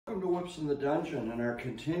Welcome to Whips in the Dungeon and our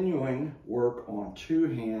continuing work on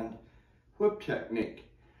two-hand whip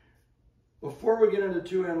technique. Before we get into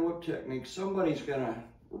two-hand whip technique, somebody's going to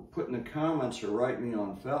put in the comments or write me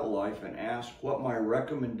on FetLife and ask what my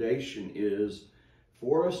recommendation is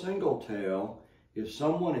for a single tail if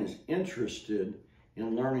someone is interested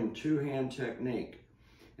in learning two-hand technique.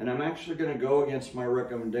 And I'm actually going to go against my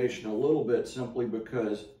recommendation a little bit simply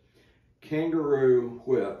because kangaroo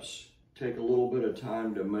whips take a little bit of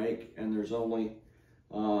time to make, and there's only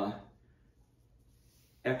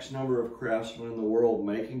X number of craftsmen in the world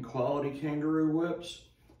making quality kangaroo whips.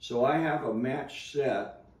 So I have a matched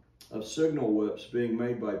set of signal whips being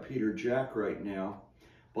made by Peter Jack right now,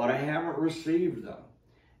 but I haven't received them.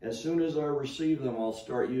 As soon as I receive them, I'll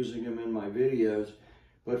start using them in my videos.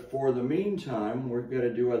 But for the meantime, we've got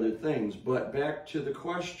to do other things. But back to the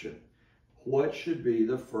question, what should be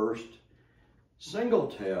the first single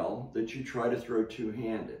tail that you try to throw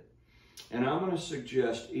two-handed? And I'm going to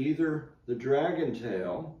suggest either the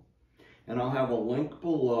dragontail, and I'll have a link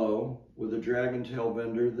below with a dragontail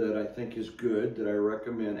vendor that I think is good, that I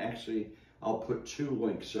recommend. Actually, I'll put two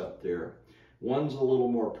links up there. One's a little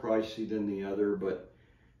more pricey than the other, but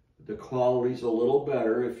the quality's a little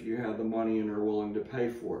better if you have the money and are willing to pay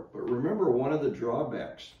for it. But remember, one of the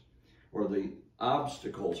drawbacks or the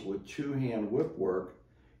obstacles with two-hand whip work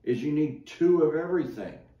is you need two of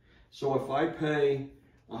everything. So if I pay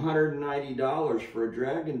 $190 for a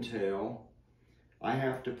dragontail, I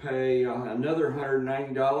have to pay another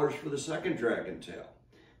 $190 for the second dragontail.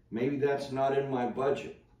 Maybe that's not in my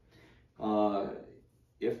budget.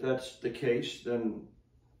 If that's the case, then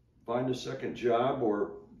find a second job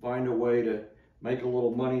or find a way to make a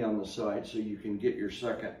little money on the side so you can get your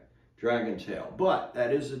second dragontail. But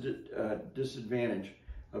that is a disadvantage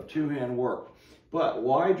of two-hand work. But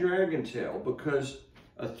why dragontail? Because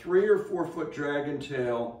a 3 or 4 foot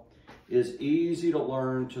dragontail is easy to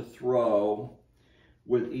learn to throw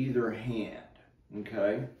with either hand,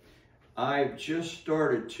 okay? I've just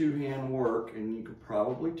started two-hand work, and you could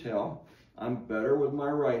probably tell I'm better with my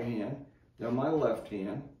right hand than my left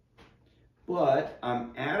hand, but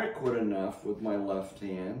I'm adequate enough with my left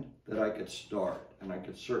hand that I could start, and I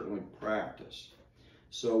could certainly practice.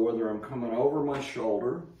 So whether I'm coming over my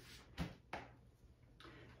shoulder,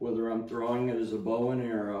 whether I'm throwing it as a bow and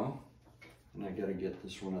arrow, and I gotta get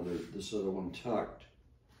this other one tucked,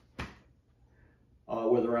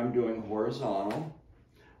 whether I'm doing horizontal,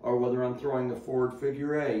 or whether I'm throwing the forward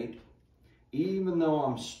figure 8, even though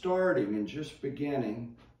I'm starting and just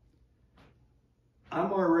beginning,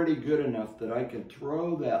 I'm already good enough that I can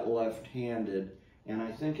throw that left-handed, and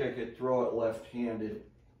I think I could throw it left-handed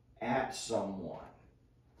at someone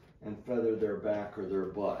and feather their back or their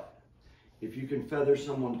butt. If you can feather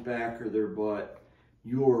someone's back or their butt,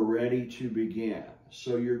 you are ready to begin.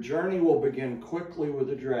 So your journey will begin quickly with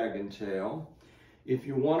a dragontail. If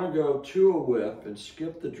you want to go to a whip and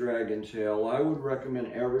skip the dragontail, I would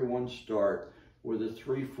recommend everyone start with a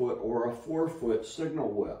 3 foot or a 4 foot signal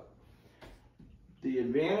whip. The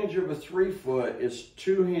advantage of a 3 foot is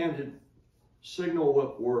two-handed signal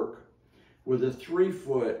whip work with a 3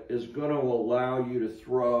 foot is going to allow you to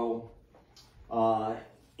throw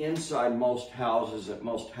inside most houses at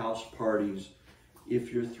most house parties.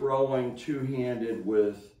 If you're throwing two-handed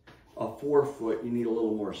with a 4 foot, you need a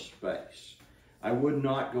little more space. I would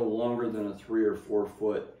not go longer than a 3 or 4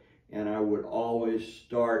 foot, and I would always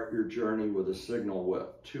start your journey with a signal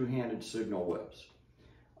whip, two-handed signal whips.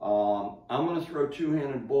 I'm going to throw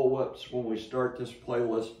two-handed bull whips when we start this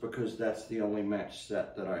playlist because that's the only match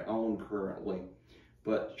set that I own currently.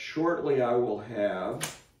 But shortly I will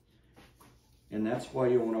have, and that's why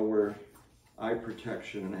you want to wear eye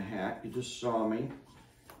protection and a hat. You just saw me.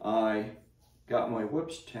 I got my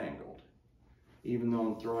whips tangled, even though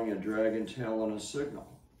I'm throwing a dragontail and a signal.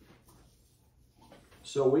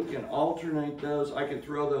 So we can alternate those. I can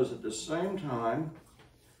throw those at the same time,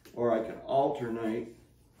 or I can alternate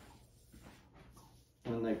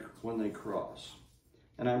when they cross.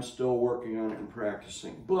 And I'm still working on it and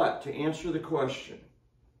practicing. But to answer the question,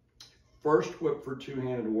 first whip for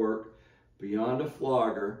two-handed work beyond a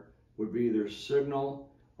flogger would be either signal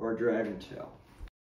or dragontail.